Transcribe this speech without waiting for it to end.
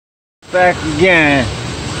back again,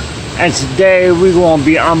 and today we're going to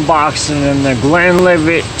be unboxing in the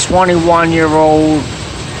Glenlivet 21-year-old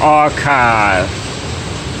archive.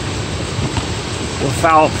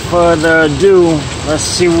 Without further ado, let's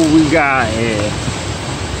see what we got here.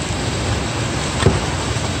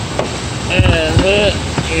 And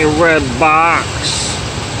a red box,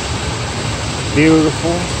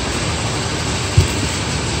 beautiful.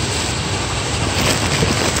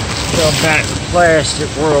 Peel back the plastic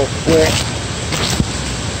real quick.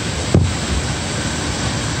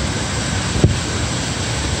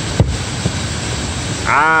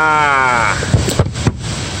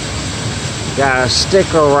 Got a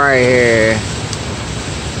sticker right here.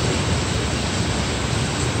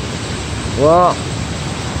 Well,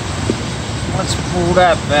 let's pull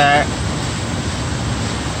that back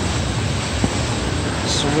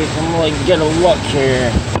so we can really get a look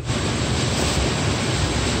here.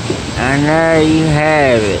 And there you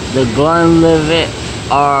have it, the Glenlivet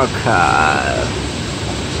Archive.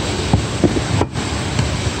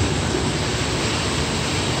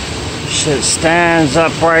 Shit stands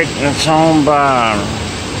upright in its own bottom.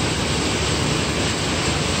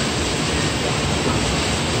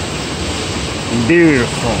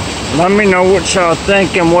 Beautiful. Let me know what y'all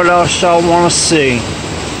think and what else y'all want to see.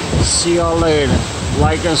 See y'all later.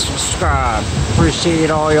 Like and subscribe.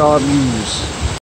 Appreciate all y'all views.